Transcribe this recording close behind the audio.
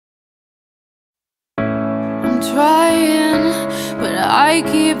I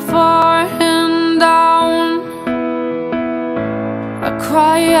keep falling down. I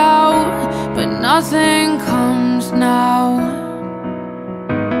cry out, but nothing comes now.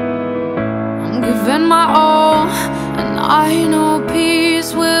 I'm giving my all, and I know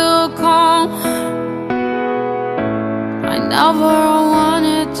peace will come. I never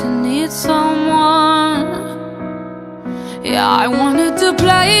wanted to need someone. Yeah, I wanted to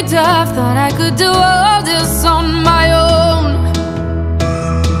play tough, thought I could do all this on my own.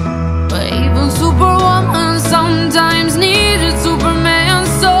 But even Superwoman sometimes needed Superman,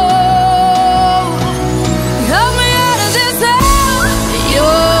 so help me out of this hell.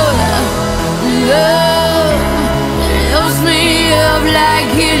 Your love lifts me up like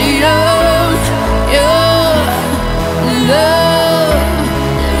helium. Your love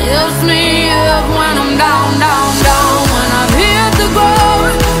lifts me up when I'm down, down, down. When I've hit the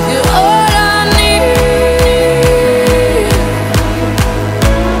ground, you're all I need.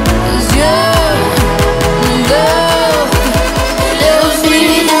 'Cause your love lifts me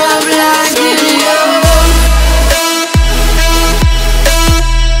up like helium.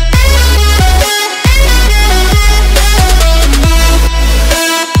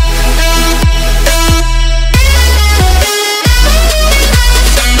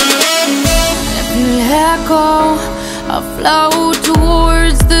 If you let go, I'll float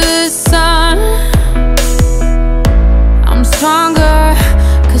towards the sun. I'm stronger,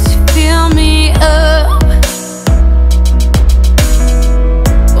 'cause you fill me up.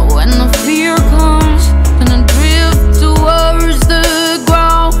 But when the fear comes, then I drift towards the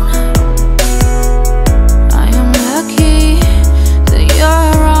ground. I am lucky that you're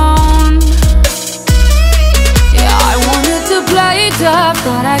around. Yeah, I wanted to play tough,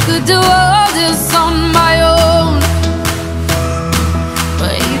 thought I could do all this on my own.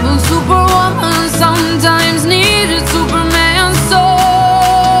 But even Superwoman sometimes needed Superman, so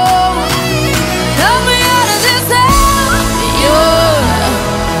help me out of this hell. Your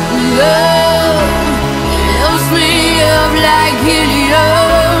love lifts me up like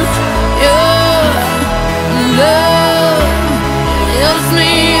helium. Your love lifts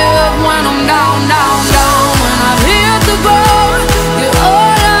me up when I'm down, down, down. When I've hit the ground, you're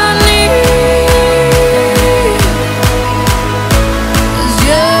all I need. 'Cause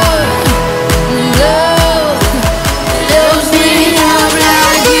your love lifts me up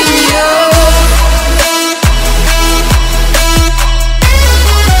like helium.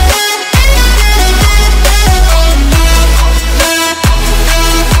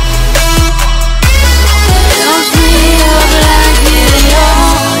 Lifts me up like helium.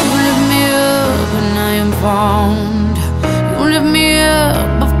 You lift me up when I am found. You lift me up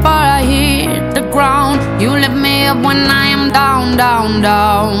before I hit the ground. You lift me up when I am down, down,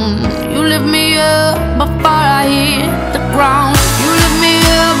 down. You lift me up before I hit the ground. You lift me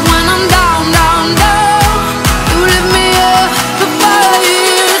up when I'm down, down, down. You lift me up before I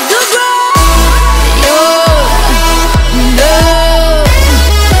hit the ground. Your love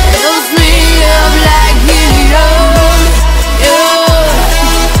lifts me up like helium. Your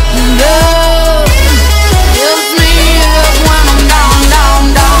love lifts me up when I'm down, down,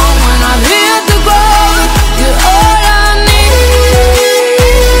 down. When I've hit the ground, you're all I need.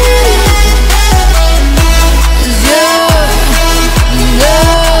 'Cause your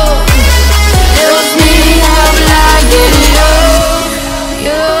love lifts me up like helium.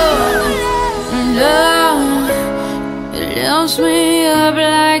 Your love lifts me up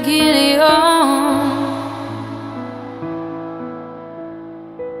like helium.